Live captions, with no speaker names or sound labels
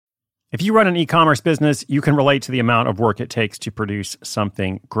If you run an e-commerce business, you can relate to the amount of work it takes to produce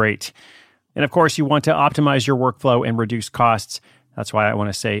something great. And of course, you want to optimize your workflow and reduce costs. That's why I want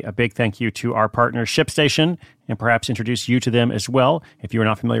to say a big thank you to our partner, ShipStation, and perhaps introduce you to them as well. If you're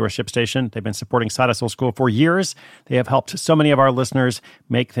not familiar with ShipStation, they've been supporting Side Hustle School for years. They have helped so many of our listeners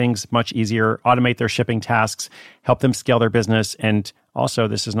make things much easier, automate their shipping tasks, help them scale their business, and also,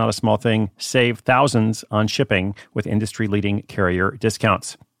 this is not a small thing, save thousands on shipping with industry-leading carrier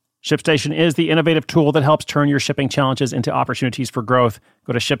discounts. ShipStation is the innovative tool that helps turn your shipping challenges into opportunities for growth.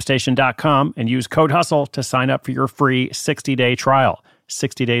 Go to ShipStation.com and use code HUSTLE to sign up for your free 60-day trial.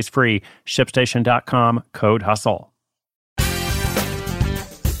 60 days free. ShipStation.com, code HUSTLE.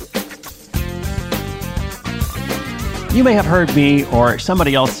 You may have heard me or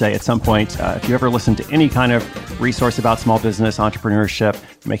somebody else say at some point, if you ever listen to any kind of resource about small business, entrepreneurship,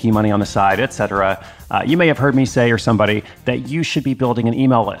 making money on the side, etc., you may have heard me say or somebody that you should be building an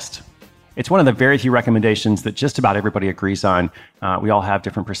email list. It's one of the very few recommendations that just about everybody agrees on. We all have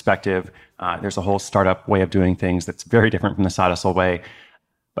different perspective. There's a whole startup way of doing things that's very different from the Side Hustle way.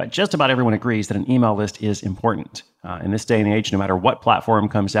 But just about everyone agrees that an email list is important. In this day and age, no matter what platform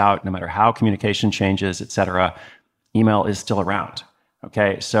comes out, no matter how communication changes, etc., email is still around.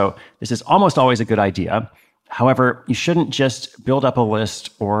 Okay, so this is almost always a good idea. However, you shouldn't just build up a list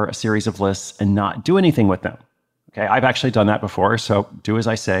or a series of lists and not do anything with them. Okay, I've actually done that before, so do as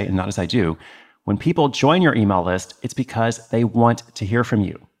I say and not as I do. When people join your email list, it's because they want to hear from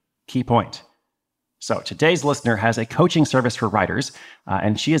you. Key point. So today's listener has a coaching service for writers,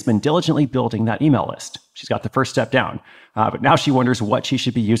 and she has been diligently building that email list. She's got the first step down, but now she wonders what she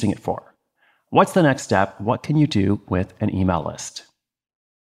should be using it for. What's the next step? What can you do with an email list?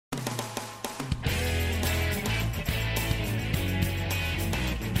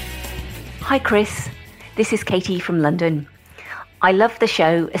 Hi, Chris. This is Katie from London. I love the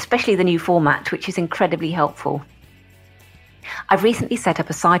show, especially the new format, which is incredibly helpful. I've recently set up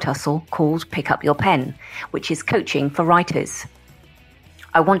a side hustle called Pick Up Your Pen, which is coaching for writers.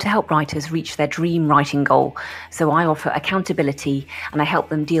 I want to help writers reach their dream writing goal, so I offer accountability and I help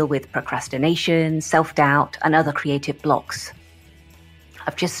them deal with procrastination, self-doubt, and other creative blocks.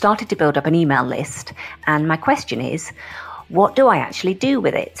 I've just started to build up an email list, and my question is, what do I actually do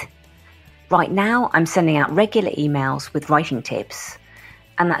with it? Right now, I'm sending out regular emails with writing tips,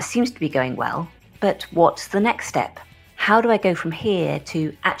 and that seems to be going well, but what's the next step? How do I go from here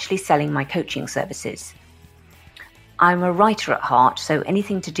to actually selling my coaching services? I'm a writer at heart, so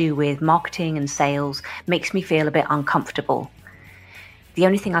anything to do with marketing and sales makes me feel a bit uncomfortable. The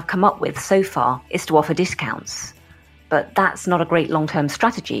only thing I've come up with so far is to offer discounts, but that's not a great long-term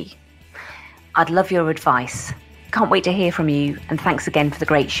strategy. I'd love your advice. Can't wait to hear from you, and thanks again for the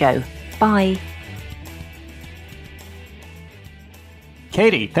great show. Bye.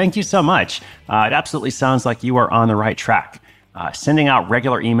 Katie, thank you so much. It absolutely sounds like you are on the right track. Sending out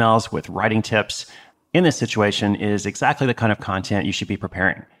regular emails with writing tips in this situation is exactly the kind of content you should be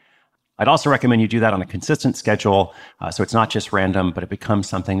preparing. I'd also recommend you do that on a consistent schedule, so it's not just random, but it becomes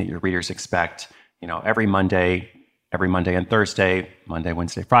something that your readers expect, every Monday and Thursday, Monday,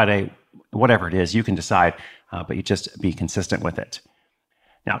 Wednesday, Friday, whatever it is, you can decide, but you just be consistent with it.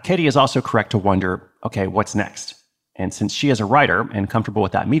 Now, Katie is also correct to wonder, okay, what's next? And since she is a writer and comfortable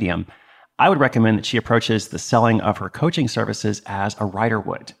with that medium, I would recommend that she approaches the selling of her coaching services as a writer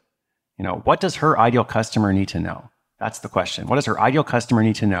would. What does her ideal customer need to know? That's the question. What does her ideal customer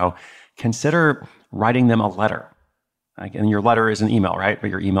need to know? Consider writing them a letter. And your letter is an email, right?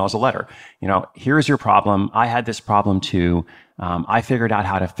 But your email is a letter. Here's your problem. I had this problem too. I figured out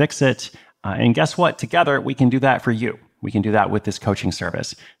how to fix it. And guess what? Together, we can do that for you. We can do that with this coaching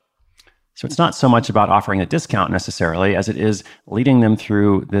service. So it's not so much about offering a discount necessarily as it is leading them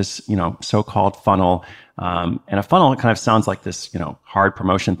through this, so-called funnel. And a funnel kind of sounds like this, hard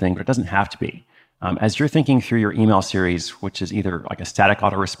promotion thing, but it doesn't have to be. As you're thinking through your email series, which is either like a static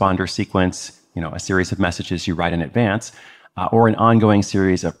autoresponder sequence, a series of messages you write in advance, or an ongoing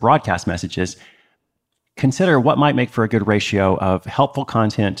series of broadcast messages, consider what might make for a good ratio of helpful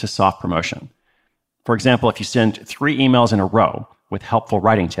content to soft promotion. For example, if you send 3 emails in a row with helpful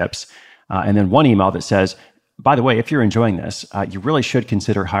writing tips, and then one email that says, by the way, if you're enjoying this, you really should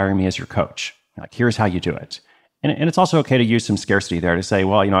consider hiring me as your coach. Here's how you do it. And it's also okay to use some scarcity there to say,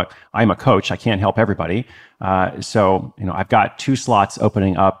 well, I'm a coach. I can't help everybody. So I've got 2 slots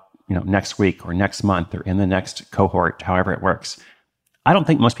opening up, next week or next month or in the next cohort, however it works. I don't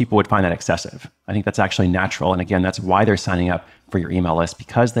think most people would find that excessive. I think that's actually natural. And again, that's why they're signing up for your email list,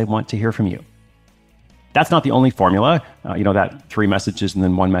 because they want to hear from you. That's not the only formula, that 3 messages and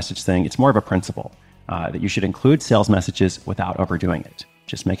then 1 message thing. It's more of a principle that you should include sales messages without overdoing it.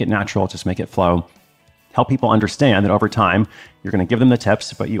 Just make it natural, just make it flow. Help people understand that over time, you're going to give them the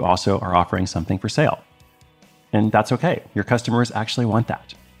tips, but you also are offering something for sale. And that's okay. Your customers actually want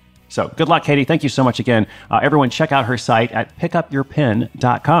that. So good luck, Katie. Thank you so much again. Everyone, check out her site at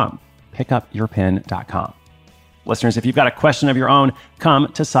pickupyourpen.com. Pickupyourpen.com. Listeners, if you've got a question of your own, come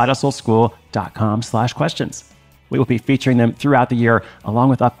to sidehustleschool.com/questions. We will be featuring them throughout the year, along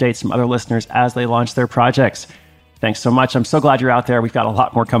with updates from other listeners as they launch their projects. Thanks so much. I'm so glad you're out there. We've got a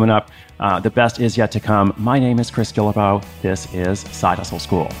lot more coming up. The best is yet to come. My name is Chris Guillebeau. This is Side Hustle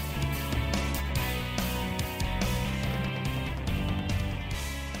School.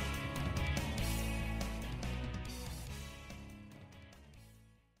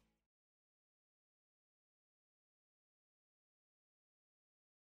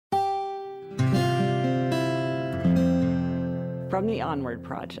 From the Onward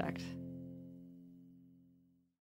Project.